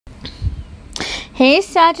Hey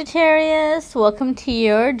Sagittarius, welcome to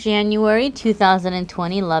your January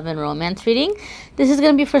 2020 love and romance reading. This is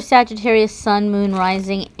going to be for Sagittarius, Sun, Moon,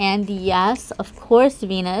 Rising, and yes, of course,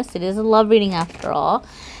 Venus. It is a love reading after all.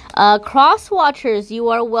 Cross watchers, you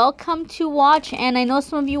are welcome to watch, and I know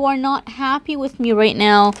some of you are not happy with me right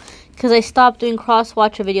now because I stopped doing cross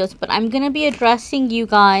watcher videos, but I'm going to be addressing you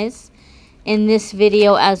guys in this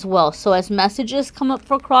video as well. So as messages come up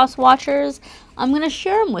for cross watchers, I'm going to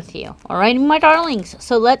share them with you. All right, my darlings.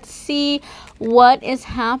 So let's see what is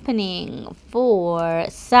happening for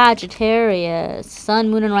Sagittarius, Sun,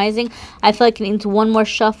 Moon, and Rising. I feel like it needs one more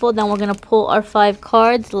shuffle. Then we're going to pull our 5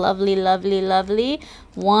 cards. Lovely, lovely, lovely.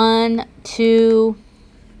 1, 2,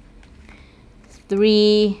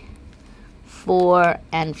 3, 4,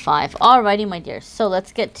 and 5. Alrighty, my dears. So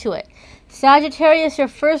let's get to it. Sagittarius, your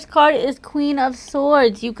first card is Queen of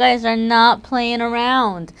Swords. You guys are not playing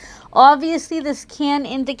around. Obviously, this can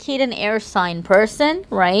indicate an air sign person,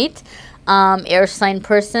 right? Air sign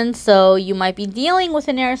person. So you might be dealing with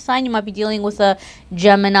an air sign. You might be dealing with a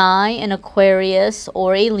Gemini, an Aquarius,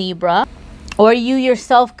 or a Libra. Or you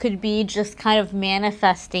yourself could be just kind of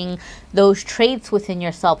manifesting those traits within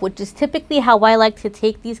yourself, which is typically how I like to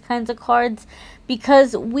take these kinds of cards,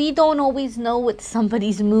 because we don't always know what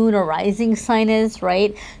somebody's moon or rising sign is,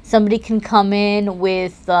 right? Somebody can come in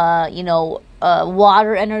with,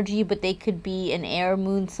 water energy, but they could be an air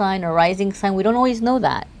moon sign or rising sign. We don't always know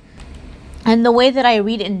that. And the way that I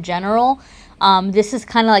read in general, this is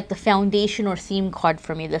kind of like the foundation or theme card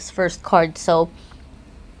for me, this first card. So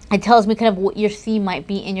it tells me kind of what your theme might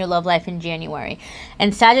be in your love life in January.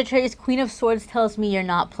 And Sagittarius, Queen of Swords, tells me you're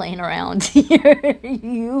not playing around here.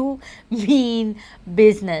 You mean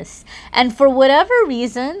business. And for whatever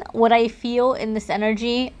reason, what I feel in this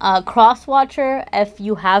energy, cross-watcher, if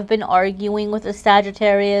you have been arguing with a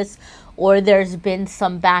Sagittarius, or there's been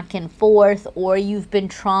some back and forth, or you've been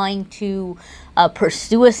trying to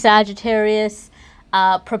pursue a Sagittarius,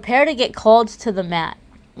 prepare to get called to the mat.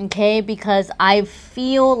 Okay, because I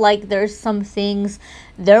feel like there's some things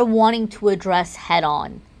they're wanting to address head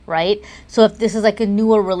on, right? So if this is like a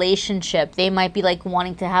newer relationship, they might be like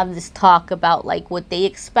wanting to have this talk about like what they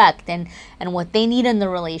expect and what they need in the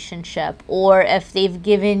relationship. Or if they've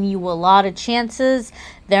given you a lot of chances,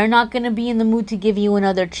 they're not going to be in the mood to give you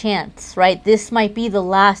another chance, right? This might be the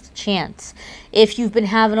last chance. If you've been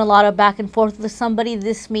having a lot of back and forth with somebody,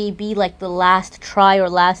 this may be like the last try or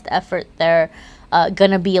last effort they're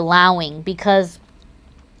gonna be allowing, because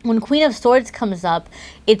when Queen of Swords comes up,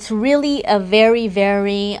 it's really a very,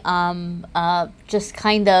 very just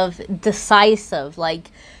kind of decisive.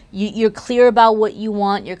 Like you're clear about what you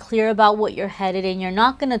want, you're clear about what you're headed in, you're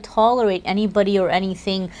not going to tolerate anybody or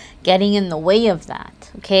anything getting in the way of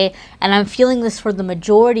that, okay? And I'm feeling this for the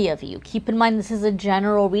majority of you. Keep in mind, this is a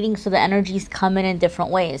general reading, so the energies come in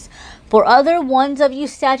different ways. For other ones of you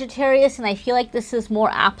Sagittarius, and I feel like this is more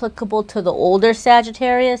applicable to the older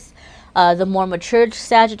Sagittarius, the more mature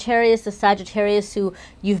Sagittarius, the Sagittarius who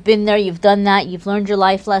you've been there, you've done that, you've learned your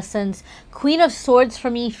life lessons. Queen of Swords for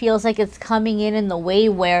me feels like it's coming in the way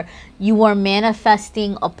where you are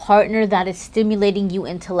manifesting a partner that is stimulating you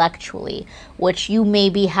intellectually, which you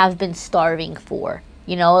maybe have been starving for.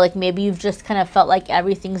 You know, like maybe you've just kind of felt like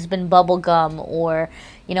everything's been bubblegum, or,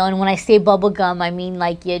 you know, and when I say bubblegum, I mean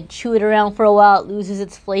like you chew it around for a while, it loses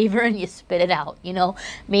its flavor, and you spit it out, you know.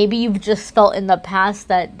 Maybe you've just felt in the past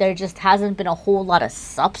that there just hasn't been a whole lot of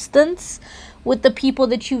substance with the people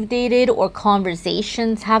that you've dated, or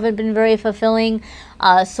conversations haven't been very fulfilling.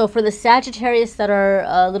 So for the Sagittarius that are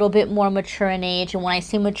a little bit more mature in age, and when I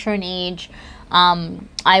say mature in age,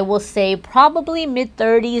 I will say probably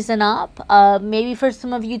mid-30s and up. Maybe for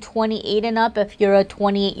some of you 28 and up if you're a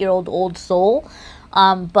 28-year-old old soul.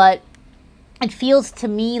 But it feels to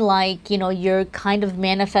me like, you know, you're kind of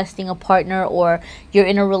manifesting a partner, or you're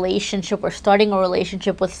in a relationship or starting a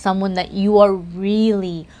relationship with someone that you are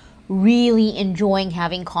really enjoying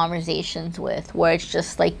having conversations with, where it's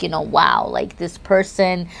just like, you know, wow, like this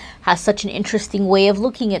person has such an interesting way of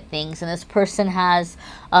looking at things, and this person has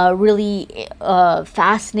really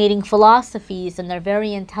fascinating philosophies, and they're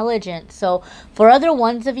very intelligent. So for other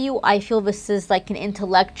ones of you, I feel this is like an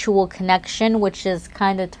intellectual connection, which is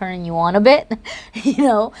kind of turning you on a bit, you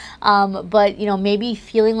know, but, you know, maybe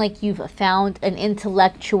feeling like you've found an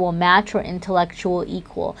intellectual match or intellectual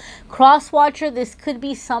equal. Cross-watcher, this could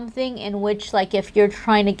be something in which, like, if you're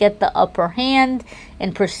trying to get the upper hand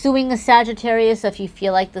in pursuing a Sagittarius, if you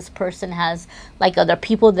feel like this person has like other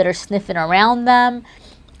people that are sniffing around them,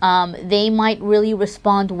 they might really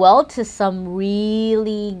respond well to some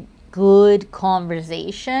really good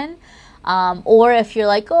conversation. Or if you're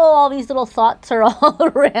like, oh, all these little thoughts are all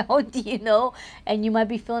around, you know, and you might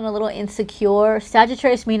be feeling a little insecure,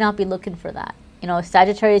 Sagittarius may not be looking for that. You know,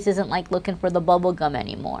 Sagittarius isn't like looking for the bubble gum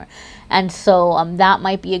anymore. And so that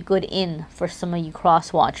might be a good in for some of you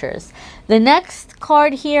cross watchers. The next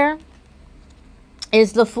card here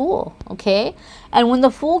is the Fool, okay? And when the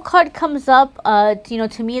Fool card comes up, you know,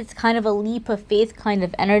 to me, it's kind of a leap of faith kind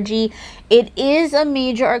of energy. It is a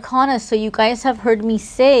major arcana. So you guys have heard me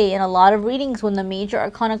say in a lot of readings, when the major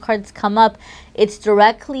arcana cards come up, it's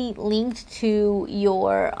directly linked to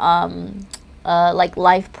your like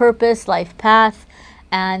life purpose, life path.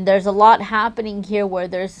 And there's a lot happening here where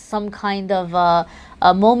there's some kind of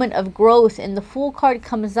a moment of growth. And the Fool card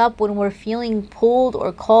comes up when we're feeling pulled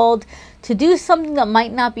or called to do something that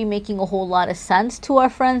might not be making a whole lot of sense to our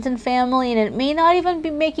friends and family. And it may not even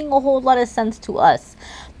be making a whole lot of sense to us.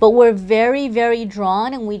 But we're very, very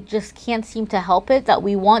drawn, and we just can't seem to help it, that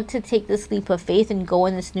we want to take this leap of faith and go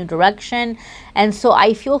in this new direction. And so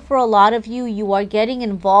I feel for a lot of you, you are getting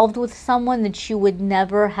involved with someone that you would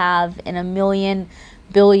never have in a million,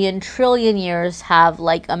 billion, trillion years have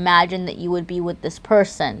like imagined that you would be with this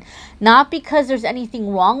person. Not because there's anything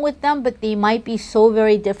wrong with them, but they might be so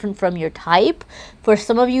very different from your type. For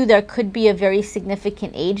some of you, there could be a very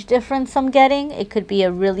significant age difference I'm getting. It could be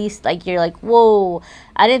a really, like, you're like, whoa,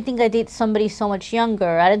 I didn't think I'd date somebody so much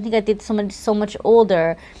younger. I didn't think I'd date somebody so much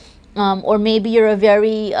older. Or maybe you're a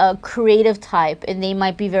very creative type and they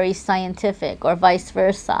might be very scientific, or vice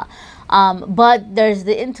versa. But there's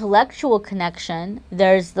the intellectual connection.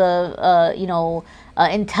 There's the, you know,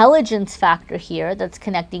 intelligence factor here that's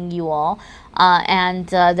connecting you all. And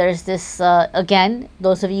there's this, again,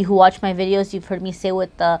 those of you who watch my videos, you've heard me say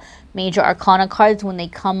with the major arcana cards, when they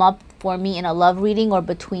come up for me in a love reading or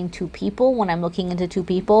between two people, when I'm looking into two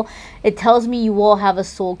people, it tells me you all have a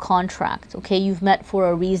soul contract, okay? You've met for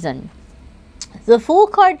a reason. The Fool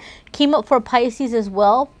card came up for Pisces as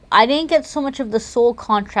well. I didn't get so much of the soul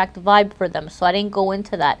contract vibe for them, so I didn't go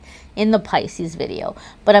into that in the Pisces video.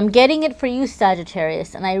 But I'm getting it for you,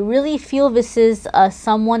 Sagittarius, and I really feel this is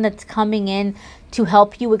someone that's coming in to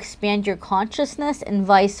help you expand your consciousness and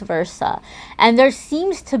vice versa. And there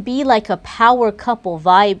seems to be like a power couple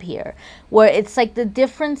vibe here, where it's like the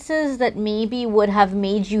differences that maybe would have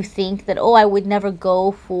made you think that, oh, I would never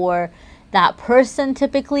go for that person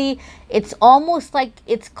typically. It's almost like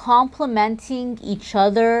it's complementing each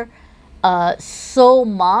other so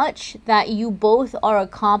much that you both are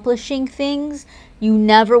accomplishing things you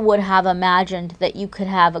never would have imagined that you could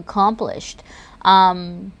have accomplished.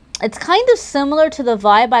 It's kind of similar to the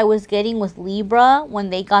vibe I was getting with Libra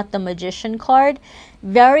when they got the Magician card.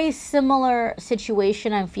 Very similar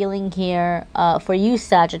situation I'm feeling here for you,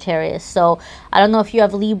 Sagittarius. So I don't know if you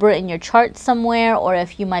have Libra in your chart somewhere, or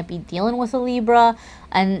if you might be dealing with a Libra.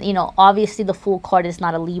 And, you know, obviously the Fool card is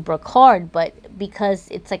not a Libra card, but because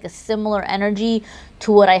it's like a similar energy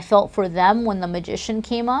to what I felt for them when the Magician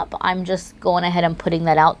came up, I'm just going ahead and putting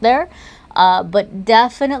that out there. But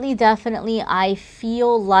definitely, I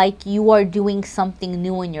feel like you are doing something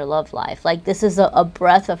new in your love life. Like this is a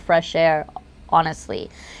breath of fresh air, honestly.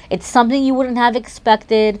 It's something you wouldn't have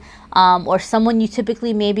expected, or someone you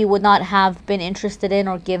typically maybe would not have been interested in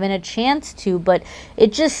or given a chance to, but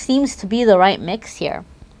it just seems to be the right mix here.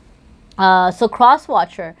 So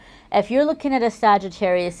cross-watcher, if you're looking at a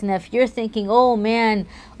Sagittarius and if you're thinking, oh man,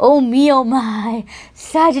 oh me, oh my,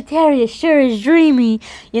 Sagittarius sure is dreamy,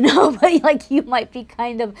 you know, but like you might be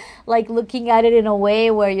kind of like looking at it in a way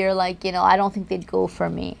where you're like, you know, I don't think they'd go for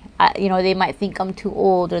me. You know, they might think I'm too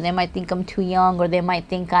old, or they might think I'm too young, or they might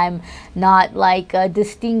think I'm not like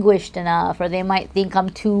distinguished enough, or they might think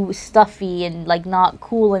I'm too stuffy and like not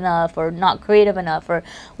cool enough, or not creative enough, or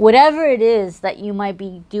whatever it is that you might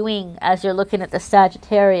be doing as you're looking at the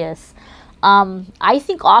Sagittarius. I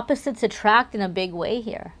think opposites attract in a big way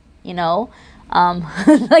here, you know,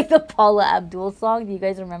 like the Paula Abdul song. Do you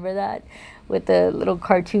guys remember that with the little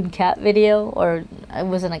cartoon cat video? Or it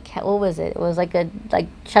wasn't a cat, what was it? It was like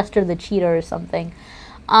Chester the Cheetah or something.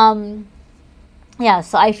 Yeah,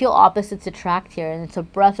 so I feel opposites attract here, and it's a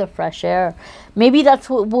breath of fresh air. Maybe that's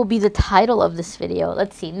what will be the title of this video.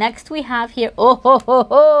 Let's see. Next we have here, oh ho ho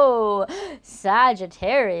ho,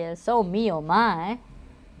 Sagittarius, oh me, oh my.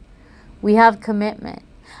 We have commitment.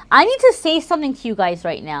 I need to say something to you guys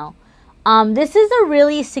right now. This is a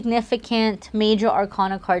really significant major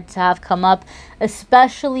arcana card to have come up,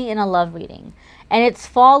 especially in a love reading. And it's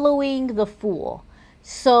following the Fool.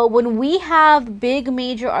 So when we have big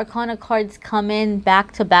major arcana cards come in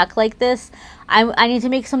back to back like this, I need to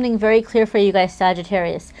make something very clear for you guys,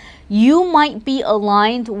 Sagittarius. You might be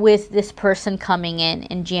aligned with this person coming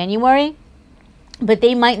in January. but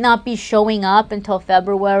they might not be showing up until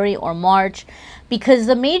February or March, because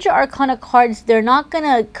the major arcana cards, they're not going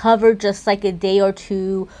to cover just like a day or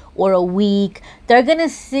two or a week. They're going to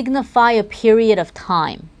signify a period of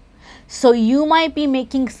time. So you might be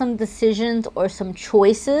making some decisions or some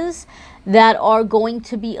choices that are going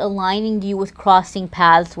to be aligning you with crossing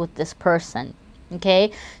paths with this person.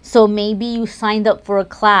 Okay, so maybe you signed up for a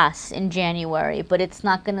class in January, but it's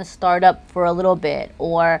not going to start up for a little bit.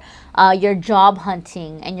 Or you're job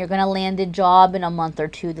hunting and you're going to land a job in a month or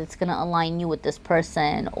two that's going to align you with this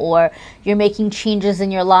person. Or you're making changes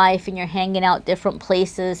in your life and you're hanging out different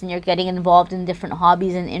places and you're getting involved in different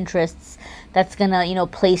hobbies and interests that's going to, you know,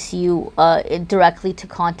 place you directly to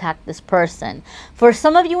contact this person. For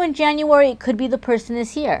some of you in January, it could be the person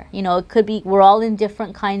is here. You know, it could be we're all in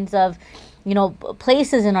different kinds of, you know,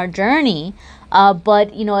 places in our journey.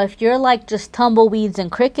 But, you know, if you're like just tumbleweeds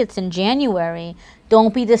and crickets in January,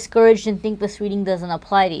 don't be discouraged and think this reading doesn't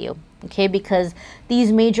apply to you. Okay, because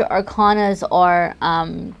these major arcanas are,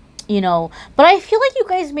 you know, but I feel like you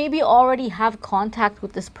guys maybe already have contact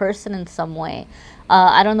with this person in some way.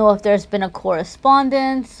 I don't know if there's been a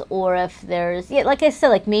correspondence or if there's, yeah, like I said,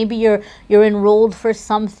 like maybe you're enrolled for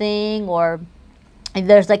something, or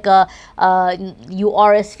there's like you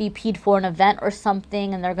RSVP'd for an event or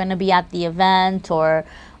something and they're going to be at the event, or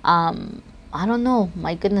I don't know,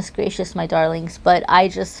 my goodness gracious, my darlings, but I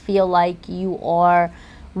just feel like you are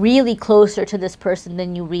really closer to this person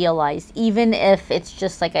than you realize, even if it's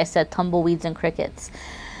just, like I said, tumbleweeds and crickets.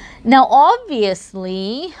 Now,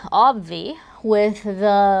 obviously, with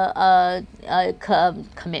the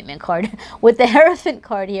commitment card, with the Hierophant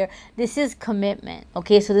card here, this is commitment.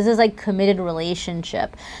 Okay, so this is like committed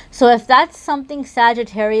relationship. So if that's something,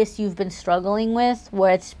 Sagittarius, you've been struggling with,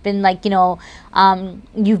 where it's been like, you know,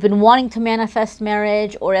 you've been wanting to manifest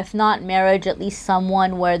marriage, or if not marriage, at least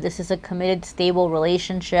someone where this is a committed, stable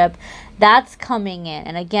relationship, that's coming in.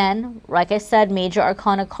 And again, like I said, major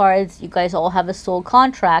arcana cards, you guys all have a soul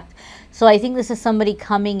contract. So I think this is somebody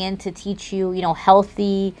coming in to teach you, you know,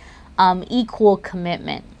 healthy, equal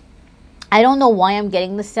commitment. I don't know why I'm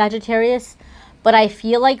getting this, Sagittarius, but I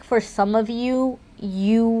feel like for some of you,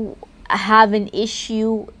 you have an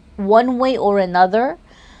issue one way or another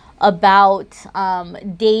about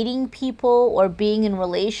dating people or being in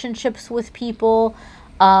relationships with people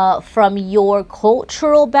from your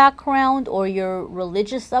cultural background or your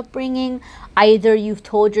religious upbringing. Either you've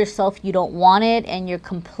told yourself you don't want it and you're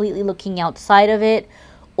completely looking outside of it,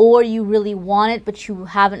 or you really want it but you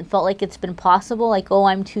haven't felt like it's been possible, like, oh,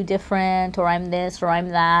 I'm too different, or I'm this, or I'm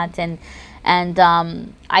that. And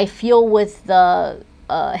I feel with the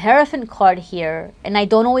Hierophant card here, and I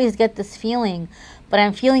don't always get this feeling, but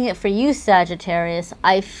I'm feeling it for you, Sagittarius.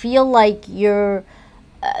 I feel like you're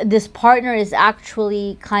this partner is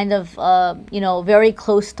actually kind of, you know, very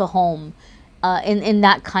close to home in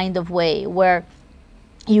that kind of way, where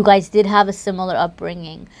you guys did have a similar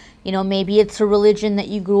upbringing. You know, maybe it's a religion that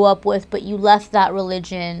you grew up with, but you left that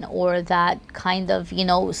religion or that kind of, you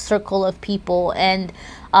know, circle of people, and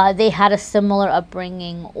they had a similar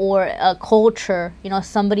upbringing, or a culture, you know,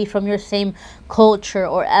 somebody from your same culture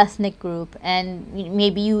or ethnic group, and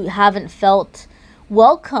maybe you haven't felt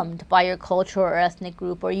welcomed by your culture or ethnic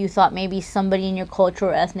group, or you thought maybe somebody in your culture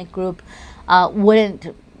or ethnic group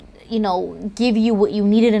wouldn't, you know, give you what you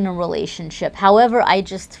needed in a relationship. However, I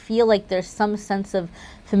just feel like there's some sense of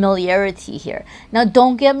familiarity here. Now,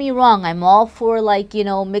 don't get me wrong, I'm all for, like, you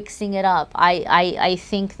know, mixing it up. I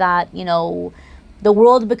think that, you know, the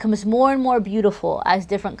world becomes more and more beautiful as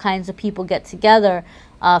different kinds of people get together,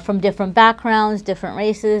 from different backgrounds, different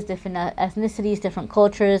races, different ethnicities, different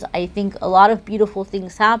cultures. I think a lot of beautiful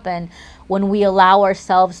things happen when we allow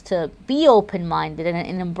ourselves to be open-minded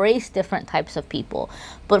and embrace different types of people.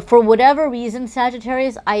 But for whatever reason,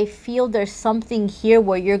 Sagittarius, I feel there's something here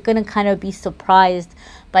where you're going to kind of be surprised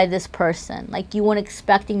by this person. Like, you weren't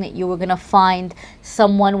expecting that you were going to find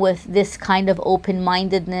someone with this kind of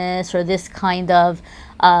open-mindedness, or this kind of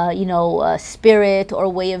you know, spirit or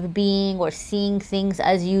way of being, or seeing things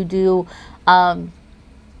as you do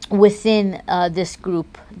within this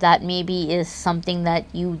group, that maybe is something that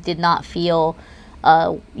you did not feel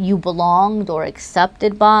you belonged or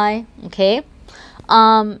accepted by. Okay,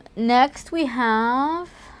 next we have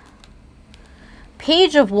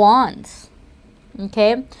Page of Wands.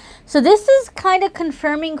 Okay, so this is kind of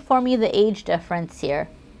confirming for me the age difference here.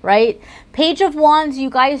 right? Page of Wands, you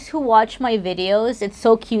guys who watch my videos, it's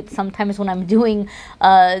so cute sometimes when I'm doing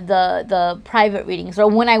the private readings, or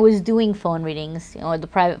when I was doing phone readings, you know, the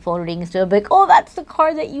private phone readings, they'll be like, oh, that's the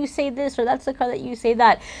card that you say this, or that's the card that you say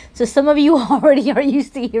that. So some of you already are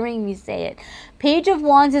used to hearing me say it. Page of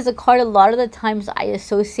Wands is a card a lot of the times I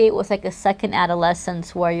associate with like a second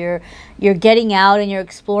adolescence, where you're getting out and you're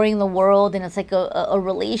exploring the world, and it's like a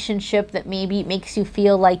relationship that maybe makes you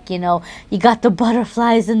feel like, you know, you got the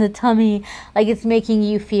butterflies in the tummy, like it's making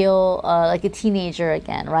you feel like a teenager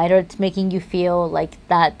again, right? Or it's making you feel like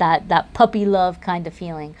that puppy love kind of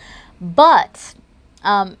feeling. But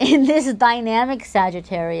in this dynamic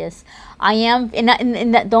Sagittarius, I am,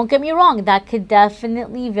 in that, don't get me wrong, that could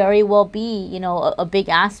definitely very well be, you know, a big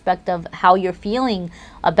aspect of how you're feeling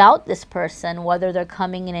about this person, whether they're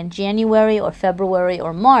coming in January or February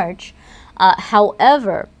or March.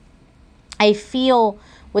 However, I feel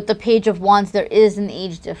with the Page of Wands, there is an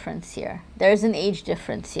age difference here. There's an age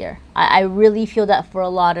difference here. I really feel that for a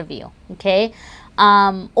lot of you, okay?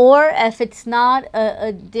 Or if it's not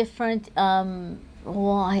a different,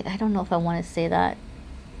 well, I don't know if I want to say that.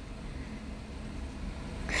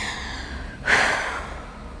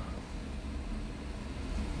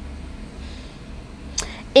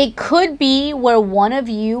 It could be where one of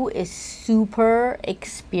you is super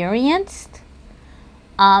experienced,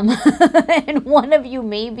 and one of you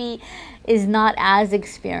maybe is not as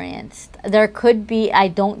experienced. There could be, I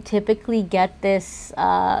don't typically get this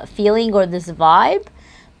feeling or this vibe,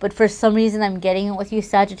 but for some reason I'm getting it with you,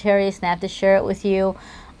 Sagittarius, and I have to share it with you.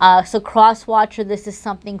 So cross watcher, this is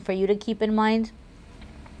something for you to keep in mind.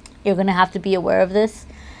 You're going to have to be aware of this.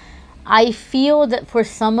 I feel that for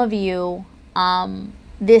some of you,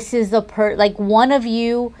 this is like one of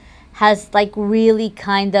you has like really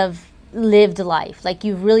kind of lived life. Like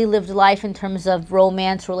you've really lived life in terms of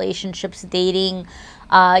romance, relationships, dating.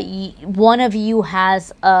 One of you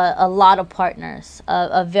has a lot of partners,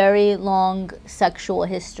 a very long sexual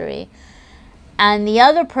history. And the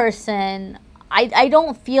other person, I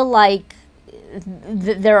don't feel like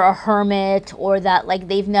they're a hermit or that like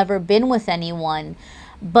they've never been with anyone,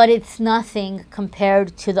 but it's nothing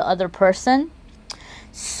compared to the other person.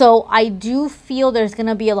 So I do feel there's going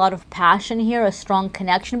to be a lot of passion here, a strong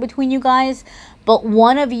connection between you guys, but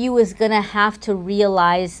one of you is going to have to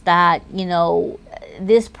realize that, you know,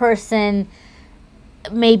 this person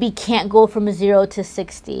maybe can't go from 0 to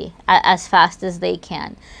 60 as fast as they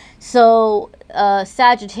can. So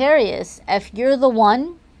Sagittarius, if you're the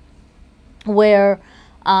one where,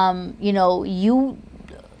 you know, you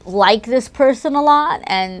like this person a lot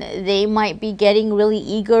and they might be getting really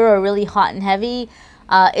eager or really hot and heavy,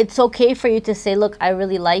 it's okay for you to say, look, I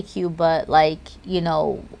really like you, but like, you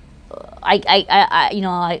know,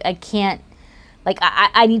 I can't, like,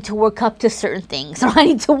 I need to work up to certain things, or I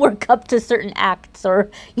need to work up to certain acts, or,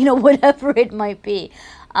 you know, whatever it might be.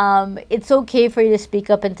 It's okay for you to speak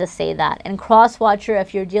up and to say that. And cross watcher,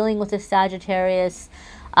 if you're dealing with a Sagittarius,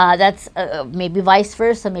 that's maybe vice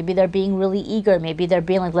versa. Maybe they're being really eager. Maybe they're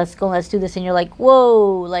being like, let's go, let's do this. And you're like,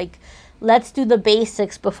 whoa, like, let's do the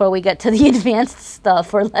basics before we get to the advanced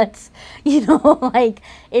stuff. Or let's, you know, like,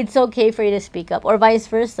 it's okay for you to speak up. Or vice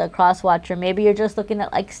versa, cross watcher. Maybe you're just looking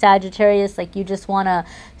at like Sagittarius, like you just want to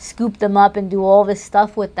scoop them up and do all this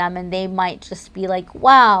stuff with them. And they might just be like,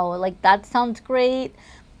 wow, like that sounds great.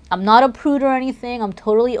 I'm not a prude or anything. I'm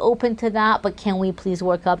totally open to that, but can we please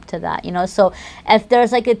work up to that? You know, so if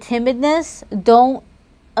there's like a timidness, don't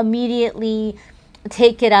immediately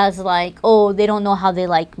take it as like, oh, they don't know how they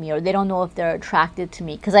like me, or they don't know if they're attracted to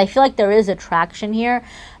me. Because I feel like there is attraction here,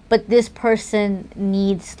 but this person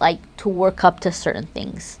needs like to work up to certain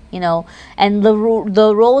things, you know, and the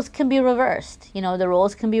roles can be reversed, you know, the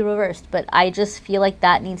roles can be reversed, but I just feel like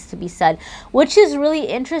that needs to be said, which is really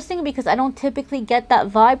interesting because I don't typically get that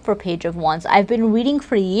vibe for Page of Wands. I've been reading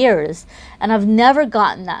for years and I've never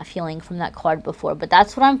gotten that feeling from that card before, but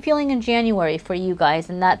that's what I'm feeling in January for you guys,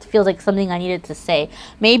 and that feels like something I needed to say.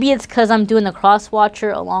 Maybe it's because I'm doing the cross watcher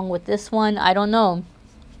along with this one, I don't know,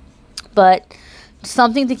 but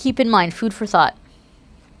something to keep in mind, food for thought.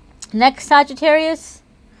 Next, Sagittarius,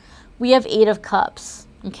 we have 8 of Cups,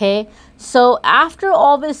 okay? So after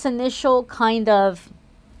all this initial kind of,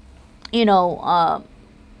 you know,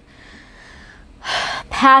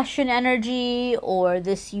 passion energy or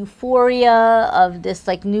this euphoria of this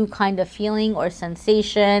like new kind of feeling or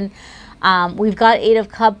sensation, we've got 8 of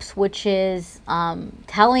Cups, which is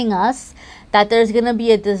telling us that there's going to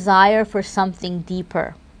be a desire for something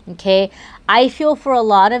deeper. Okay, I feel for a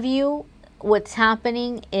lot of you, what's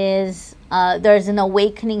happening is there's an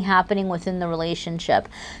awakening happening within the relationship.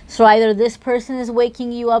 So either this person is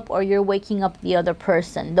waking you up or you're waking up the other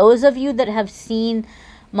person. Those of you that have seen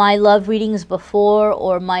my love readings before,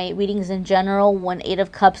 or my readings in general, when 8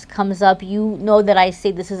 of Cups comes up, you know that I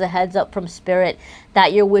say this is a heads up from Spirit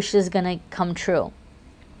that your wish is going to come true.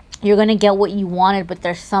 You're going to get what you wanted, but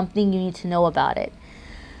there's something you need to know about it.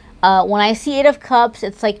 When I see 8 of Cups,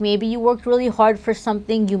 it's like maybe you worked really hard for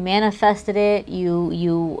something, you manifested it,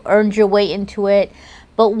 you earned your way into it.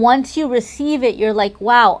 But once you receive it, you're like,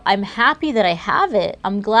 wow, I'm happy that I have it.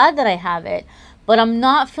 I'm glad that I have it. But I'm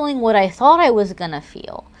not feeling what I thought I was going to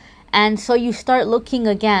feel. And so you start looking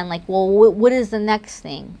again, like, well, what is the next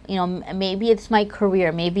thing? You know, maybe it's my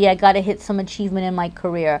career. Maybe I got to hit some achievement in my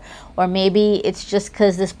career. Or maybe it's just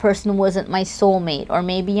because this person wasn't my soulmate. Or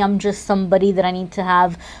maybe I'm just somebody that I need to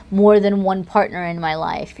have more than one partner in my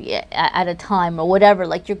life at a time, or whatever.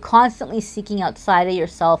 Like, you're constantly seeking outside of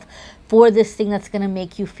yourself for this thing that's going to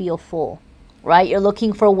make you feel full, right? You're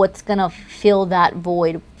looking for what's going to fill that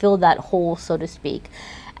void, fill that hole, so to speak.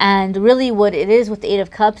 And really what it is with the 8 of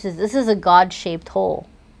Cups is this is a God-shaped hole.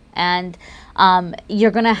 And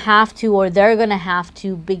you're going to have to, or they're going to have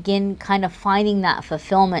to begin kind of finding that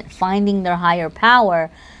fulfillment, finding their higher power.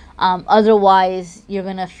 Otherwise, you're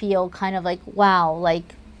going to feel kind of like, wow,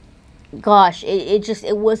 like, gosh,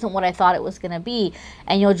 it wasn't what I thought it was going to be.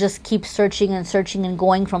 And you'll just keep searching and searching and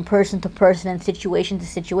going from person to person and situation to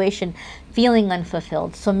situation, feeling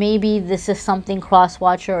unfulfilled. So maybe this is something,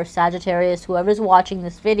 cross-watcher or Sagittarius, whoever's watching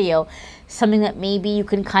this video, something that maybe you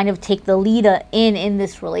can kind of take the lead in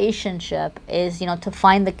this relationship is, you know, to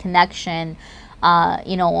find the connection.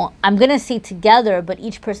 You know, I'm going to say together, but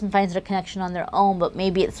each person finds their connection on their own. But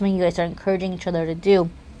maybe it's something you guys are encouraging each other to do.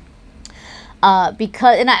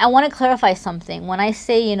 Because, and I want to clarify something. When I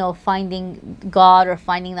say, you know, finding God or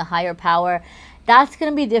finding the higher power, that's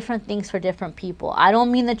going to be different things for different people. I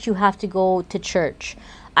don't mean that you have to go to church.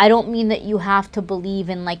 I don't mean that you have to believe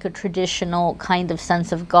in like a traditional kind of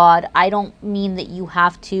sense of God. I don't mean that you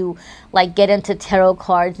have to like get into tarot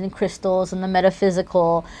cards and crystals and the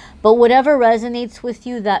metaphysical. But whatever resonates with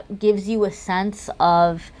you that gives you a sense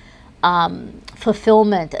of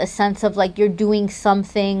fulfillment, a sense of like you're doing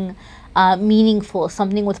something meaningful,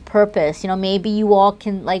 something with purpose. You know, maybe you all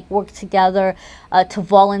can like work together to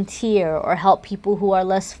volunteer or help people who are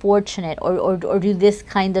less fortunate, or do this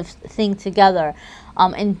kind of thing together,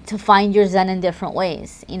 and to find your zen in different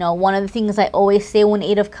ways. You know, one of the things I always say when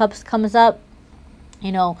 8 of Cups comes up,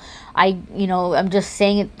 you know, I'm just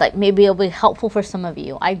saying it like maybe it'll be helpful for some of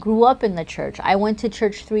you. I grew up in the church. I went to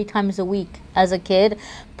church 3 times a week as a kid.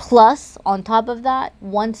 Plus, on top of that,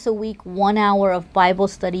 once a week, 1 hour of Bible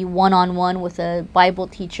study, one-on-one with a Bible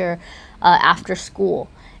teacher after school.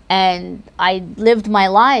 And I lived my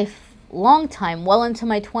life long time, well into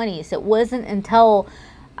my 20s. It wasn't until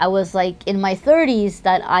I was like in my 30s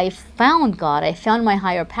that I found God. I found my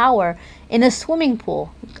higher power in a swimming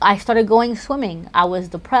pool. I started going swimming. I was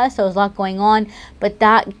depressed. There was a lot going on, but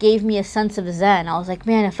that gave me a sense of zen. I was like,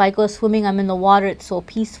 man, if I go swimming, I'm in the water. It's so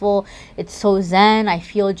peaceful. It's so zen. I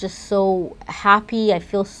feel just so happy. I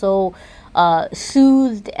feel so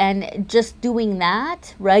soothed. And just doing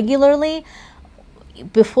that regularly,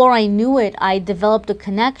 before I knew it, I developed a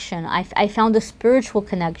connection. I found a spiritual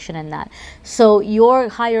connection in that. So your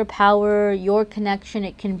higher power, your connection,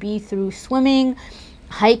 it can be through swimming,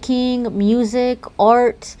 hiking, music,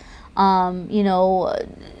 art, you know,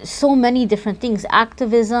 so many different things,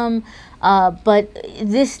 activism. But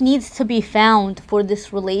this needs to be found for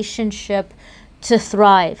this relationship to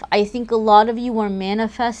thrive. I think a lot of you are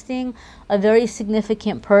manifesting a very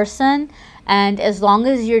significant person, and as long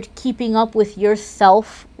as you're keeping up with your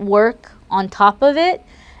self-work on top of it,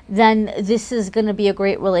 then this is going to be a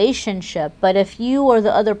great relationship. But if you or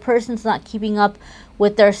the other person's not keeping up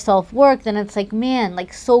with their self-work, then it's like, man,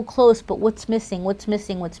 like so close, but what's missing? What's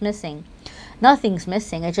missing? What's missing? Nothing's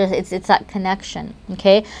missing. It's that connection.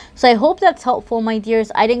 Okay, so I hope that's helpful, my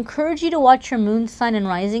dears. I'd encourage you to watch your moon sign and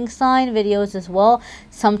rising sign videos as well.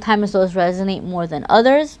 Sometimes those resonate more than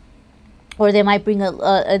others, or they might bring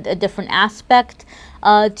a different aspect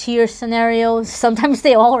to your scenario. Sometimes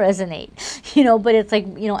they all resonate, you know, but it's like,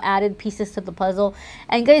 you know, added pieces to the puzzle.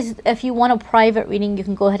 And guys, if you want a private reading, you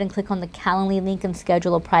can go ahead and click on the Calendly link and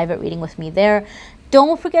schedule a private reading with me there.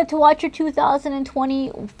 Don't forget to watch your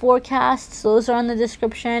 2020 forecasts. Those are in the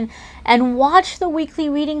description. And watch the weekly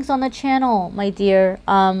readings on the channel, my dears,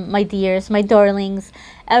 my darlings.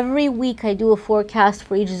 Every week I do a forecast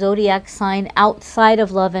for each zodiac sign outside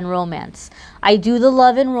of love and romance. I do the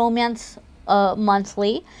love and romance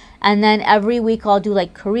monthly, and then every week I'll do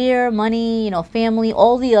like career, money, you know, family,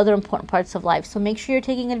 all the other important parts of life. So make sure you're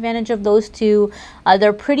taking advantage of those two.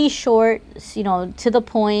 They're pretty short, you know, to the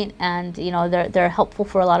point, and you know, they're helpful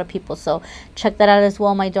for a lot of people. So check that out as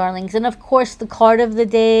well, my darlings. And of course, the card of the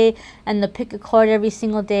day and the pick a card every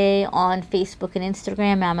single day on Facebook and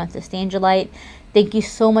Instagram, Amethyst Angellight. Thank you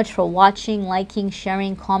so much for watching, liking,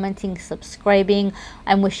 sharing, commenting, subscribing.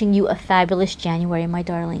 I'm wishing you a fabulous January, my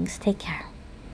darlings. Take care.